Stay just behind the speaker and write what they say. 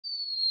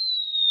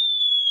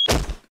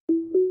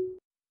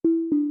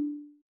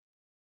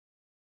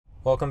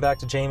Welcome back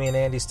to Jayme and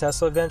Andy's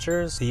Tesla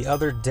Adventures. The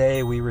other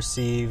day we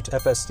received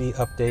FSD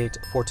update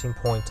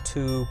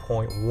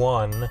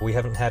 14.2.1. We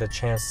haven't had a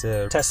chance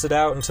to test it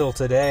out until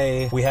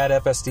today. We had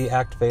FSD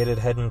activated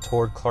heading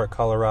toward Clark,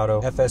 Colorado.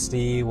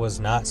 FSD was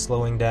not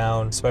slowing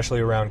down,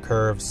 especially around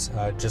curves,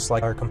 just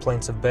like our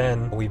complaints have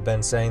been. We've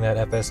been saying that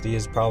FSD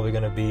is probably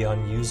going to be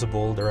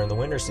unusable during the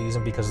winter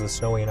season because of the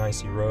snowy and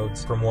icy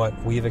roads. From what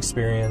we've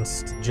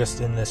experienced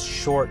just in this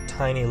short,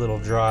 tiny little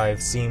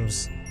drive,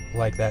 seems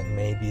like that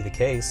may be the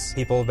case.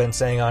 People have been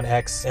saying on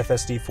X,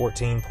 FSD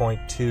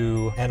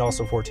 14.2 and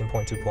also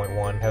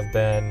 14.2.1 have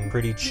been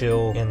pretty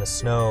chill in the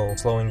snow,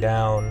 slowing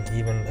down,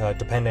 even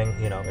depending,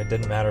 you know, it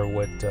didn't matter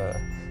what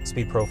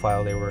speed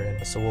profile they were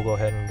in. So we'll go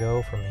ahead and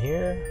go from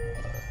here.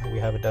 We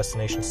have a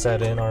destination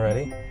set in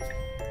already.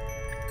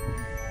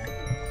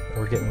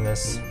 We're getting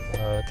this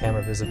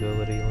camera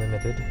visibility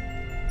limited.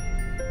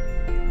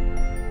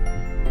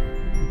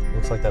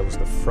 Looks like that was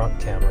the front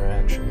camera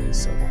actually,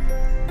 so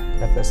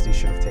FSD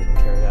should have taken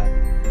care of that.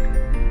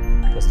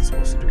 I guess it's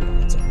supposed to do it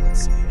on its own.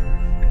 Let's see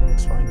here. It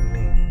looks fine to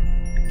me.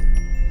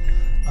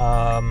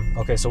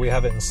 Okay, so we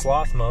have it in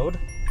sloth mode.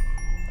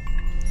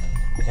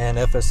 And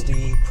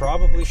FSD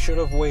probably should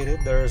have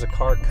waited. There is a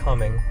car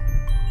coming.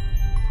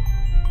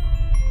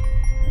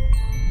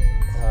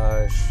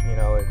 You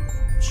know, it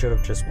should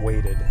have just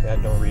waited. It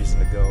had no reason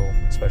to go,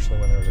 especially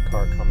when there was a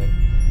car coming.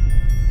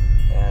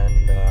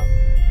 And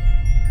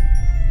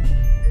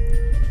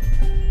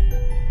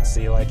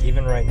see, like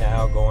even right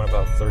now, going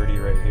about 30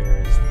 right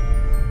here is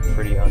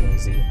pretty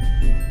uneasy.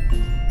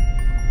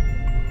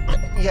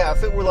 Yeah,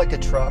 if it were like a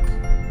truck,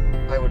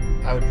 I would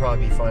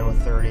probably be fine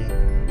with 30.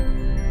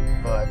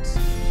 But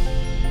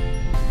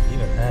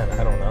even then,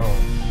 I don't know.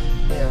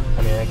 Yeah,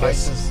 I mean, I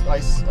guess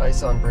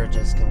ice on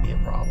bridges can be a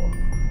problem.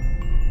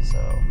 So,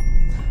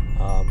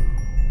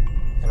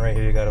 and right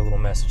here you got a little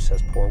message that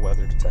says poor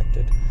weather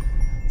detected.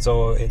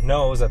 So it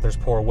knows that there's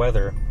poor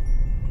weather,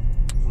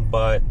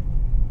 but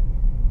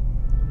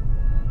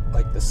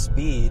like the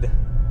speed,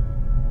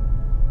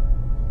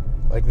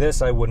 like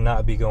this, I would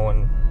not be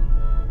going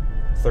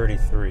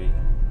 33.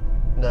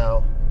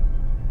 No.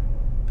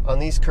 On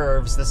these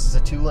curves, this is a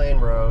 2-lane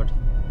road.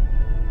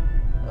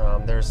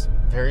 There's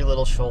very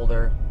little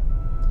shoulder.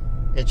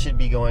 It should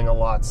be going a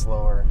lot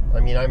slower.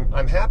 I mean,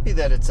 I'm happy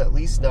that it's at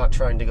least not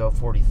trying to go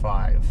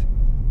 45.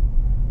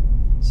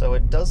 So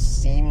it does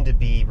seem to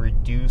be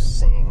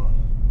reducing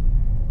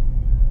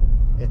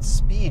its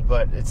speed,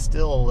 but it's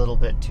still a little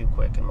bit too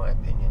quick in my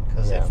opinion,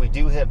 because if we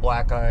do hit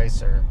black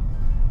ice or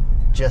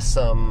just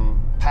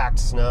some packed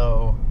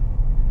snow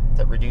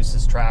that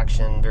reduces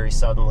traction very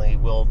suddenly,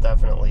 we'll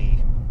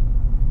definitely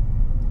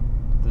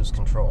lose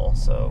control.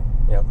 So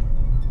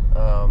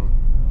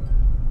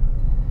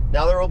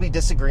now there will be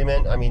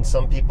disagreement. I mean,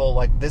 some people,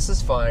 like, this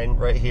is fine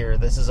right here,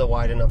 this is a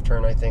wide enough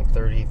turn, I think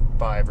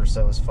 35 or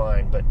so is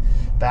fine, but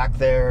back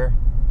there,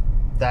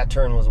 that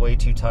turn was way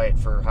too tight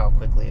for how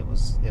quickly it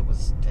was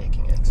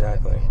taking it.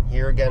 Exactly.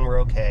 Here again, we're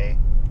okay.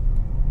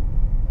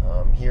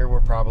 Here we're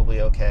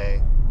probably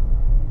okay.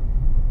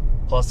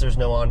 Plus, there's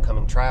no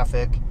oncoming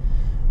traffic,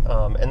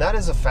 and that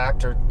is a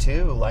factor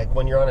too. Like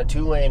when you're on a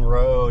 2-lane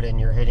road and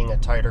you're hitting a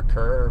tighter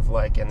curve,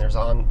 like, and there's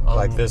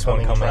like this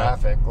one coming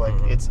traffic, like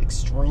it's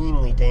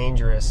extremely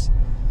dangerous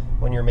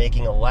when you're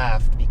making a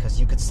left, because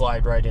you could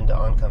slide right into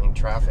oncoming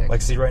traffic.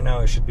 Like, see, right now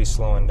it should be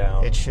slowing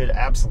down. It should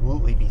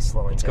absolutely be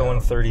slowing down. It's going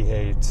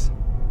 38.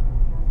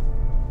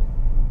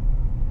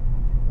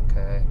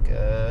 Okay,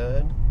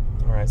 good.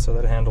 All right, so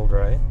that handled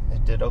right.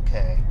 It did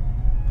okay.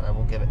 I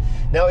will give it.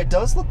 Now, it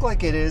does look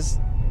like it is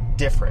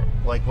different.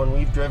 Like when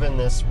we've driven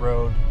this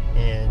road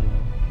in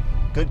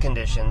good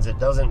conditions, it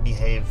doesn't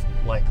behave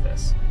like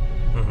this.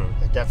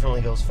 It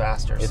definitely goes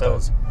faster. It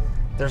does.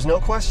 There's no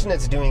question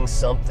it's doing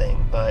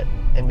something,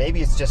 and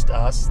maybe it's just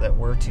us that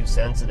we're too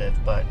sensitive,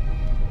 but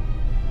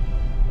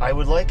I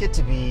would like it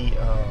to be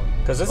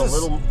because this is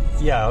little.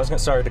 Yeah, I was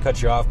sorry to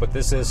cut you off, but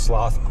this is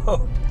sloth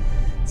mode.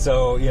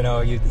 So you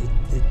know,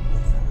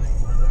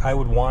 I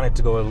would want it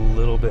to go a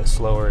little bit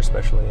slower,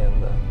 especially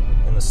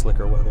in the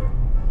slicker weather.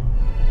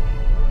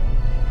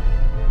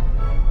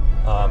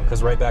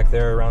 Because right back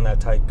there, around that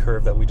tight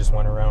curve that we just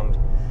went around,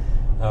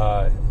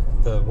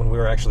 when we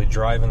were actually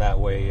driving that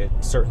way, it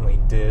certainly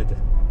did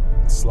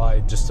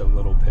slide just a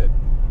little bit.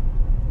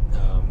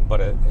 But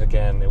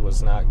again, it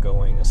was not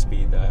going a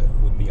speed that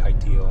would be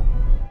ideal.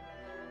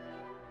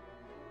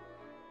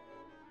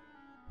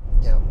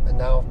 Yeah, and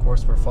now of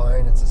course we're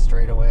fine. It's a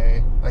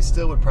straightaway. I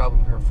still would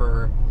probably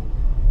prefer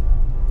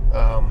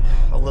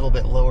a little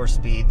bit lower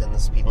speed than the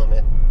speed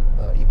limit,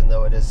 even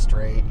though it is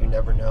straight. You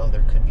never know.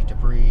 There could be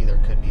debris. There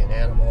could be an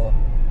animal.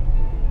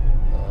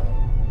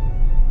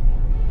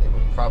 It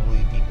would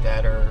probably be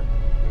better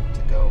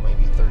to go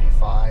maybe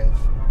 35.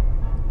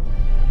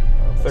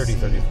 30,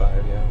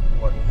 35, yeah.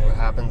 What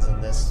happens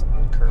in this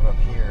curve up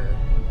here?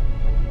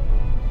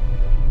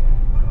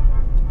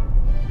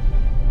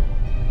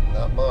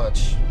 Not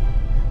much.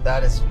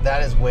 That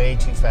is way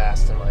too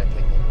fast in my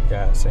opinion.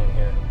 Yeah, same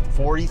here.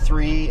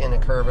 43 in a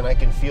curve, and I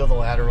can feel the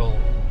lateral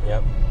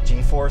Yep.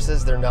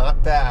 G-forces, they're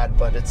not bad,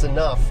 but it's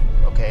enough.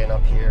 Okay, and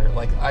up here,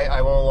 like,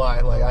 I won't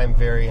lie, like, I'm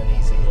very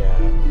uneasy. Yeah.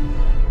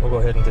 We'll go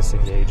ahead and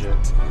disengage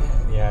it.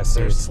 Yeah,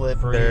 see, There's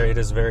slippery. There, it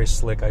is very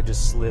slick. I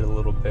just slid a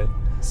little bit.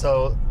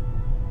 So,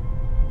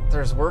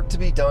 there's work to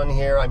be done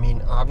here. I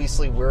mean,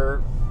 obviously,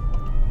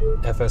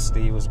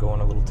 FSD was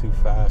going a little too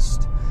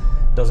fast.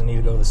 Doesn't need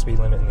to go the speed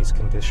limit in these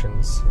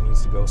conditions. It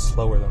needs to go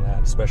slower than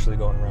that, especially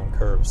going around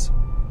curves.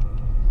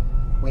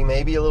 We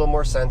may be a little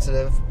more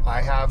sensitive.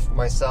 I have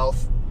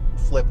myself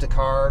flipped a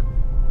car,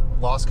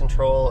 lost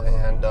control,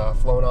 and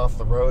flown off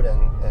the road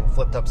and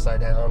flipped upside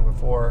down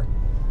before.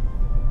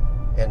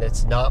 And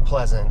it's not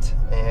pleasant.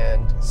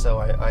 And so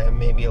I am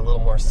maybe a little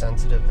more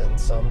sensitive than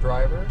some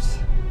drivers.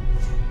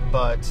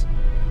 But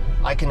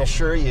I can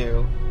assure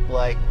you,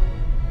 like,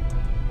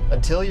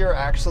 until you're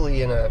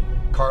actually in a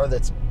car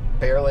that's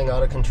barreling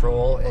out of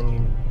control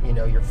and you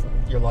know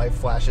your life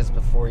flashes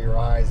before your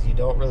eyes, you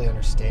don't really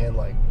understand,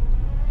 like,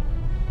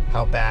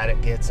 how bad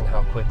it gets and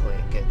how quickly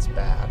it gets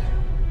bad.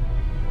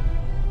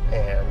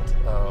 And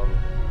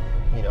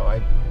you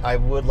know, I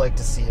would like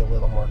to see a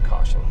little more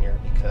caution here,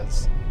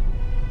 because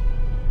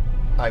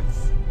I've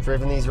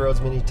driven these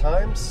roads many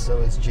times,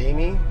 so has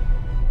Jayme,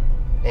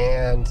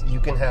 and you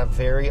can have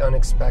very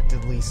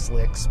unexpectedly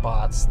slick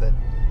spots that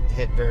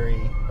hit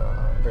very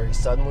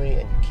suddenly,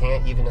 and you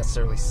can't even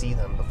necessarily see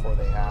them before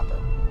they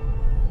happen.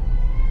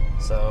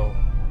 So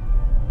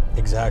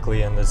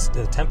exactly, and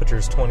the temperature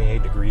is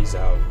 28 degrees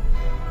out,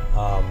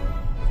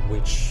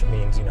 which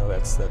means, you know,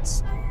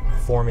 that's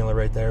formula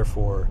right there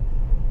for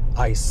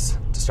ice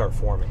to start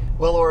forming.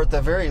 Well, or at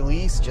the very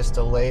least, just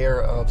a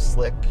layer of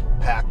slick,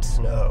 packed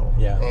snow.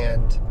 Yeah.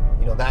 And,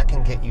 you know, that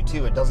can get you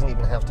too. It doesn't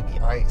even have to be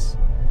ice.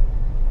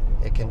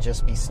 It can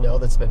just be snow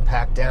that's been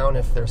packed down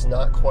if there's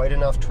not quite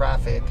enough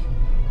traffic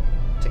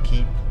to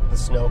keep the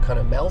snow kind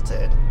of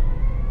melted.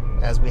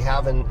 As we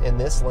have in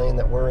this lane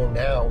that we're in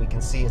now, we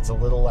can see it's a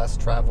little less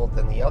traveled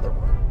than the other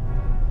one.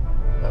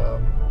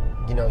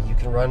 You know, you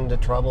can run into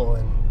trouble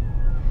and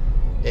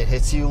it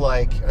hits you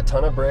like a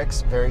ton of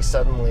bricks very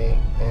suddenly,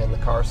 and the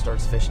car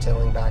starts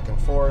fishtailing back and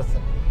forth.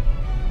 And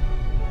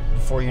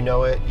before you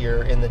know it,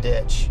 you're in the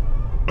ditch.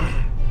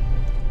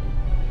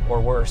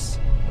 Or worse.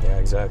 Yeah,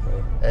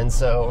 exactly. And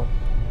so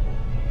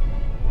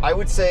I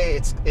would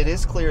say it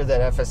is clear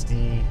that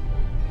FSD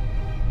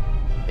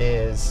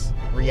is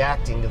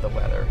reacting to the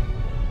weather.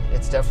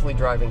 It's definitely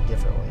driving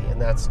differently,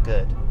 and that's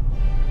good.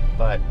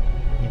 But,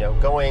 you know,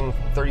 going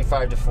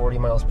 35 to 40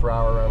 miles per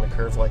hour around a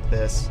curve like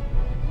this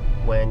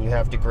when you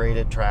have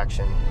degraded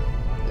traction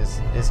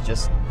is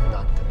just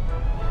not good.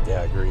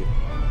 Yeah, agreed.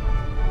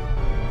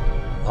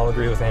 I'll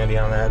agree with Andy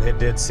on that. It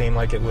did seem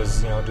like it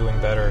was, you know, doing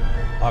better.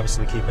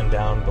 Obviously keeping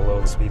down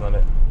below the speed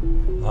limit.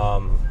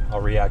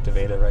 I'll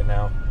reactivate it right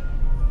now.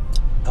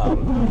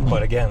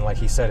 But again, like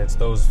he said, it's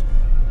those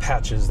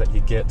patches that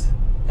you get,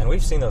 and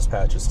we've seen those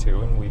patches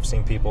too, and we've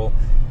seen people,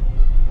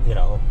 you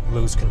know,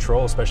 lose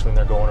control, especially when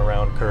they're going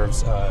around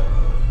curves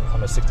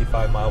on a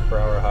 65 mile per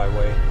hour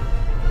highway.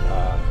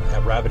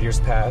 At Rabbit Ears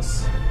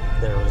Pass,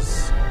 there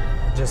was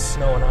just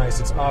snow and ice.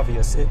 It's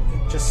obvious. It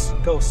just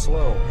goes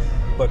slow.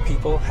 But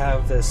people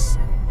have this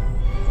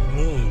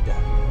need,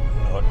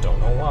 don't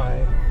know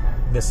why,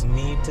 this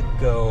need to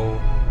go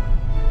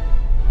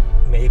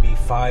maybe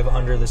 5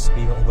 under the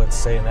speed, let's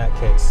say in that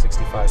case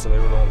 65, so they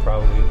were going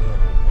probably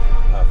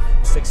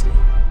 60.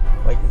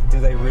 Like, do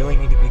they really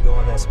need to be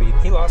going that speed?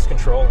 He lost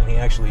control, and he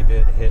actually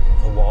did hit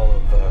a wall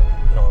of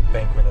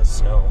embankment of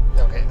snow.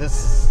 Okay,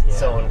 this is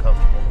so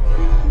uncomfortable to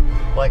me.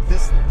 Like,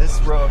 this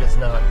road is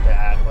not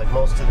bad. Like,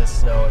 most of this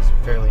snow is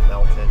fairly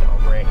melted. I'll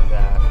grant you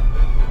that.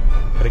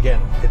 But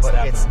again,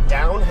 it's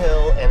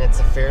downhill, and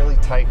it's a fairly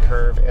tight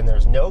curve, and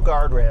there's no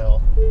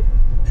guardrail.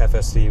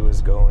 FSD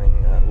was going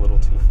a little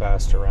too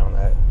fast around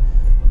that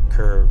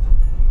curve,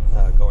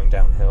 going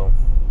downhill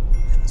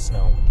in the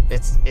snow.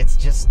 It's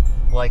just,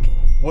 like,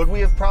 would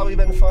we have probably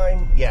been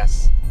fine?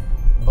 Yes.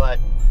 But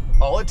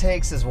all it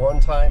takes is one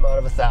time out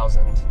of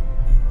 1,000,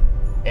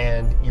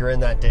 and you're in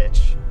that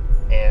ditch,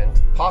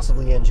 and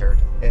possibly injured,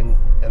 and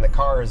the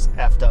car is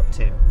effed up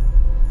too.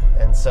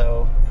 And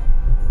so,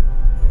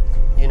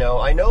 you know,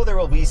 I know there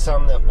will be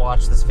some that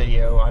watch this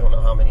video. I don't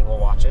know how many will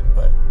watch it,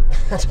 but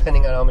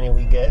depending on how many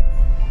we get,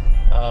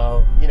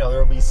 you know, there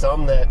will be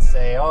some that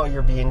say, oh,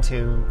 you're being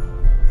too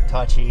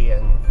touchy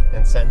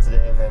and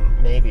sensitive,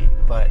 and maybe,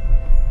 but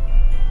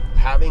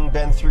having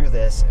been through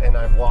this, and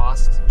I've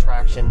lost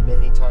traction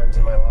many times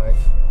in my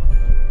life,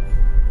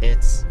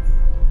 it's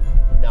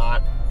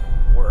not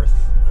worth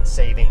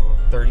saving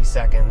 30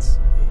 seconds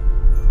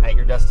at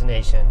your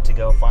destination to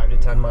go 5 to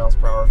 10 miles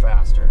per hour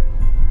faster.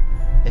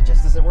 It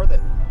just isn't worth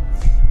it.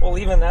 Well,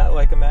 even that,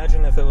 like,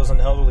 imagine if it was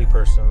an elderly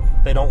person.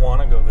 They don't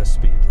want to go this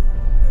speed.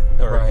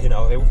 Or, right. You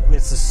know,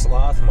 it's a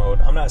sloth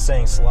mode. I'm not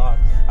saying sloth.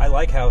 I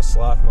like how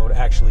sloth mode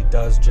actually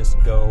does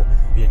just go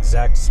the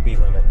exact speed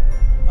limit.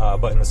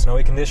 But in the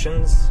snowy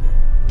conditions,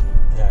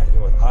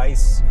 with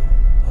ice,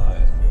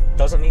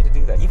 doesn't need to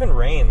do that. Even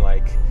rain,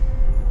 like,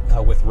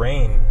 with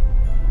rain,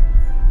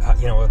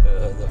 you know, with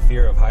the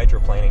fear of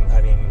hydroplaning,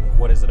 I mean,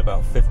 what is it,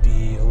 about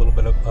 50, a little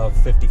bit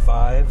of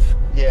 55?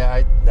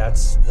 Yeah.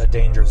 That's a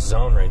dangerous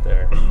zone right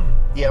there.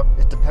 Yep,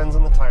 it depends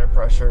on the tire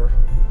pressure.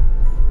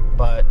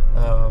 But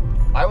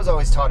I was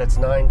always taught it's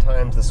 9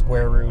 times the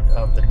square root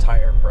of the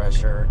tire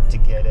pressure to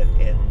get it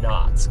in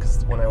knots,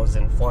 because when I was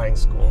in flying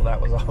school, that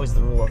was always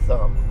the rule of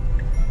thumb.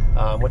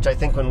 Which I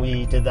think when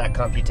we did that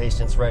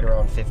computation, it's right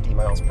around 50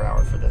 miles per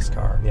hour for this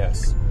car.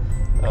 Yes.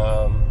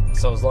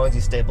 So as long as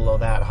you stay below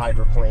that,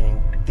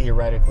 hydroplaning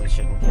theoretically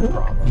shouldn't be a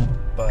problem.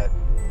 But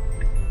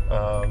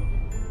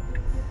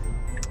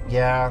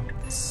yeah,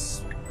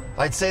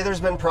 I'd say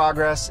there's been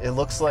progress. It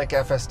looks like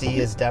FSD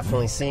is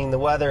definitely seeing the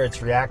weather.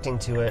 It's reacting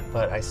to it,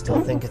 but I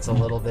still think it's a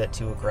little bit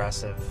too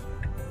aggressive.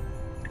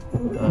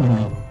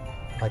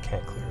 I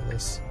can't clear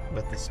this.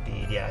 With the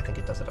speed, yeah, I think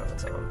it does it on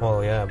its own.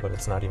 Well, yeah, but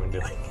it's not even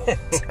doing it.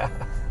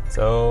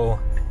 So,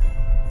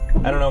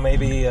 I don't know,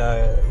 maybe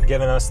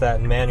giving us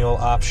that manual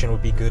option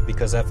would be good,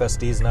 because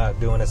FSD is not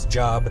doing its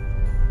job.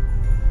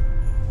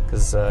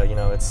 Because, you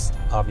know, it's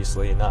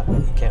obviously not,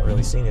 you can't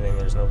really see anything.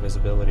 There's no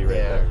visibility right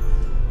there.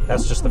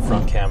 That's just the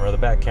front camera. The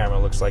back camera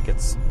looks like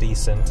it's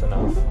decent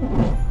enough.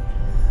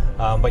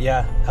 But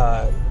yeah,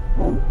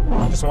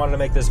 I just wanted to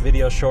make this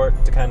video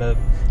short to kind of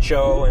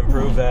show and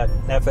prove that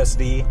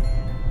FSD,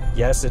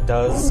 yes, it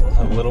does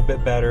a little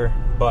bit better,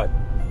 but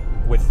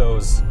with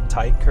those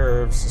tight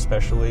curves,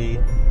 especially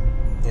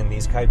in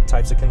these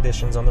types of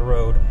conditions on the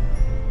road,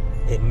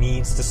 it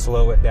needs to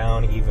slow it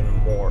down even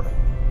more.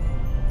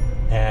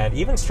 And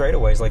even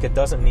straightaways, like, it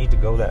doesn't need to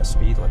go that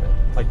speed limit.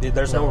 Like,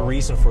 there's no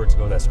reason for it to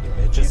go that speed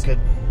limit. It just, you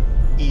could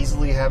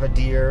easily have a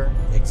deer,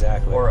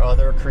 exactly, or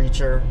other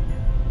creature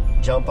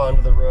jump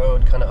onto the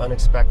road kind of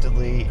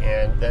unexpectedly,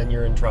 and then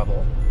you're in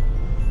trouble.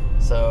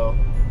 So,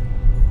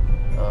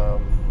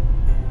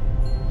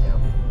 yeah.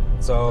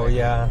 So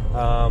yeah.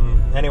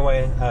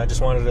 Anyway, I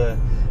just wanted to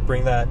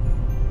bring that,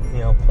 you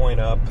know, point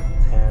up,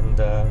 and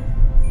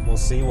we'll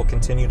see. We'll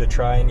continue to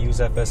try and use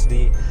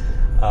FSD.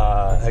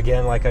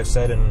 Again, like I've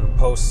said in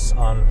posts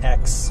on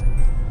X,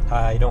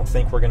 I don't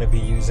think we're going to be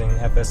using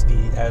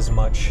FSD as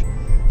much,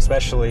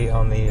 especially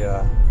on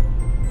the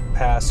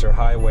pass or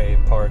highway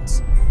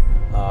parts,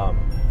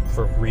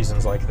 for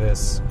reasons like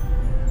this.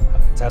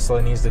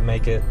 Tesla needs to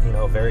make it, you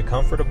know, very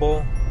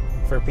comfortable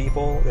for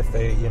people if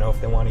they, you know, if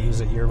they want to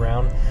use it year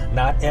round.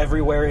 Not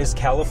everywhere is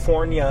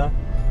California.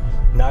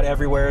 Not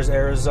everywhere is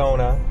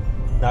Arizona.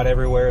 Not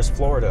everywhere is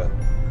Florida.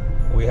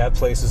 We have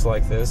places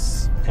like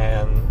this,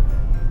 and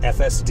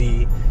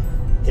FSD,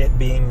 it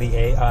being the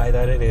AI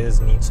that it is,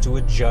 needs to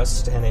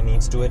adjust, and it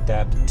needs to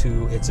adapt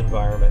to its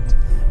environment,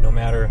 no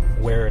matter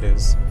where it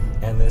is.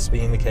 And this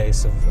being the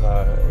case of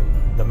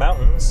the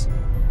mountains,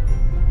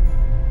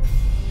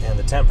 and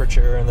the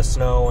temperature, and the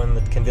snow, and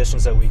the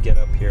conditions that we get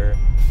up here,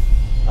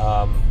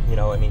 you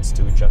know, it needs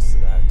to adjust to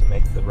that to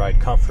make the ride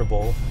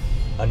comfortable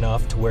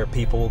enough to where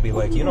people will be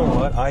like, you know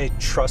what, I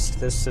trust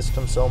this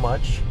system so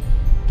much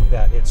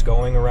that it's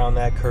going around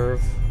that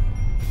curve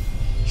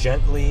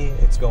gently,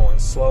 it's going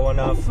slow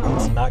enough,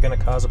 it's not going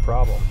to cause a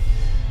problem.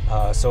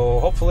 So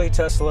hopefully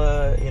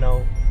Tesla, you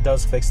know,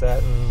 does fix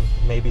that, and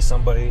maybe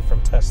somebody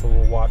from Tesla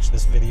will watch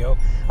this video.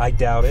 I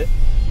doubt it,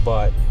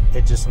 but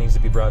it just needs to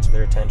be brought to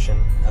their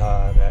attention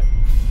that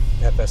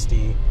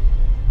FSD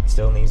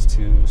still needs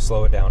to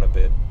slow it down a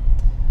bit.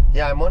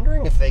 Yeah, I'm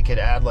wondering if they could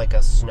add like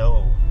a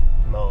snow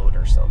mode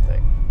or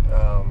something.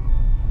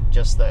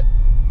 Just that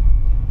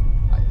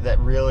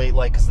really,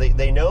 like, because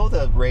they know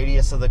the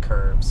radius of the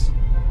curves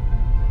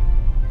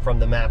from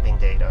the mapping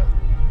data.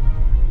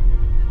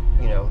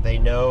 You know, they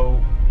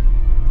know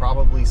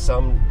probably to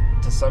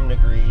some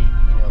degree,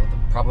 you know,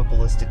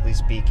 probabilistically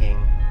speaking,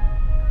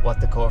 what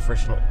the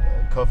coefficient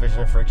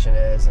of friction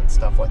is and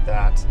stuff like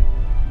that.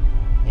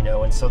 You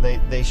know, and so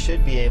they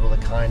should be able to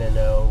kind of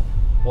know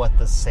what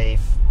the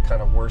safe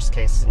kind of worst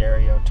case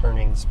scenario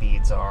turning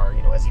speeds are,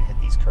 you know, as you hit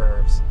these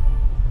curves.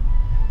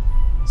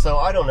 So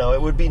I don't know,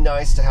 it would be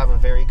nice to have a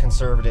very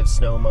conservative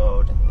snow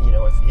mode, you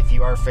know, if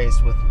you are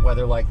faced with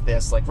weather like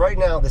this. Like right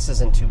now, this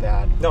isn't too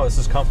bad. No, this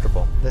is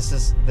comfortable. This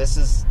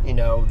is, you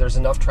know, there's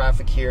enough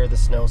traffic here, the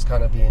snow's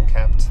kind of being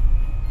kept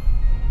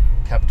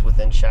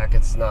within check.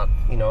 It's not,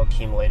 you know,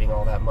 accumulating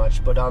all that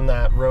much. But on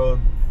that road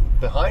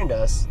behind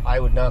us, I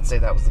would not say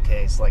that was the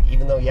case. Like,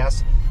 even though,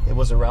 yes, it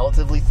was a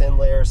relatively thin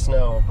layer of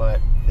snow, but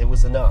it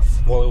was enough.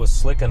 Well, it was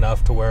slick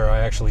enough to where I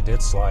actually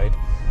did slide.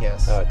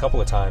 Yes. A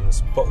couple of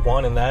times. But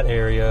one in that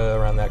area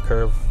around that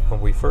curve when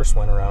we first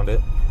went around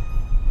it,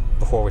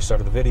 before we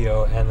started the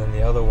video, and then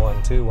the other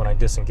one too when I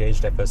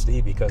disengaged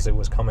FSD because it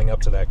was coming up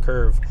to that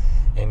curve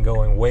and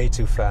going way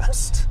too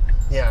fast,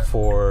 yeah,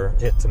 for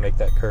it to make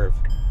that curve.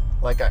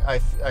 Like, I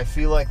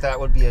feel like that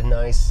would be a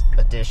nice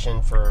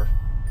addition for,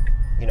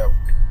 you know,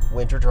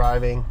 winter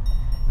driving.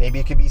 Maybe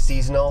it could be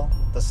seasonal.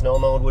 The snow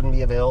mode wouldn't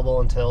be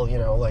available until, you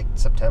know, like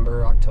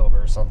September,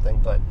 October or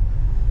something, but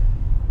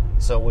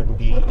so it wouldn't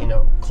be, you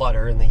know,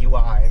 clutter in the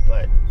UI,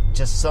 but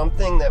just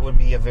something that would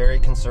be a very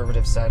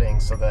conservative setting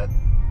so that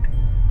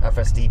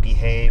FSD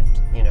behaved,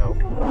 you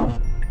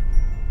know,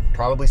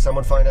 probably some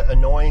would find it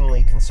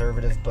annoyingly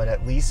conservative, but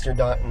at least you're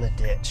not in the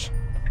ditch.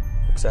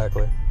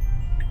 Exactly.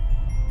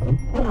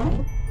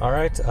 All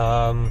right,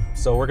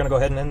 so we're going to go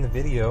ahead and end the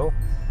video.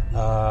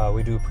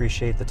 We do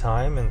appreciate the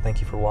time, and thank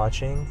you for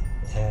watching.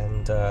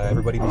 And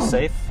everybody be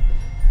safe.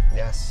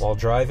 Yes. While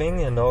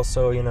driving, and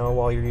also, you know,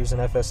 while you're using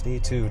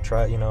FSD too,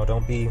 try, you know,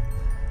 don't be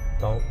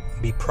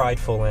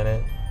prideful in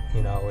it.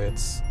 You know,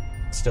 it's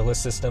still a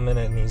system, and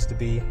it needs to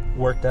be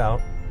worked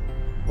out.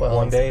 Well,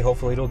 one day,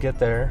 hopefully, it'll get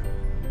there.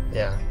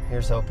 Yeah,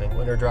 here's hoping.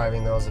 Winter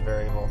driving, though, is a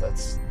variable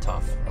that's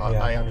tough.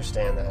 I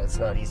understand that. It's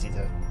not easy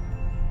to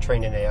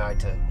train an AI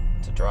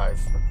to drive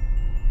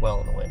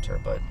well in the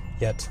winter, but...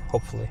 Yet,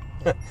 hopefully.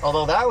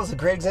 Although that was a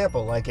great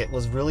example. Like, it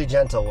was really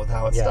gentle with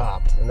how it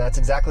stopped. And that's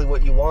exactly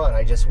what you want.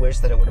 I just wish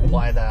that it would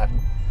apply that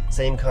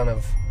same kind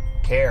of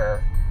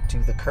care to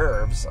the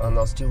curves on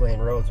those 2-lane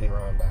roads we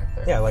were on back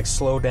there. Yeah, like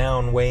slow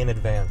down way in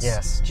advance.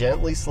 Yes,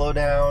 gently slow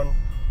down.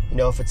 You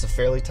know, if it's a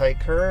fairly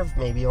tight curve,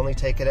 maybe only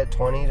take it at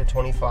 20 to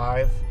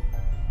 25.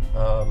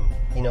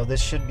 You know,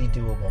 this should be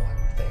doable, I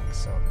would think.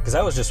 So, because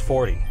that was just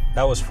 40.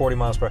 That was 40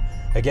 miles per hour.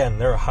 Again,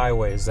 there are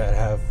highways that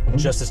have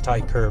just as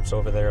tight curves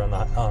over there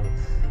on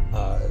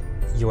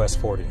US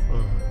 40,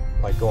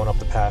 like going up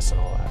the pass and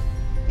all that.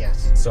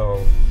 Yes.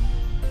 So,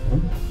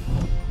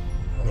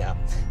 yeah.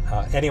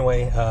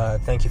 Anyway,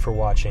 thank you for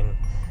watching,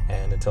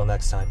 and until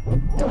next time.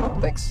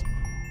 Thanks.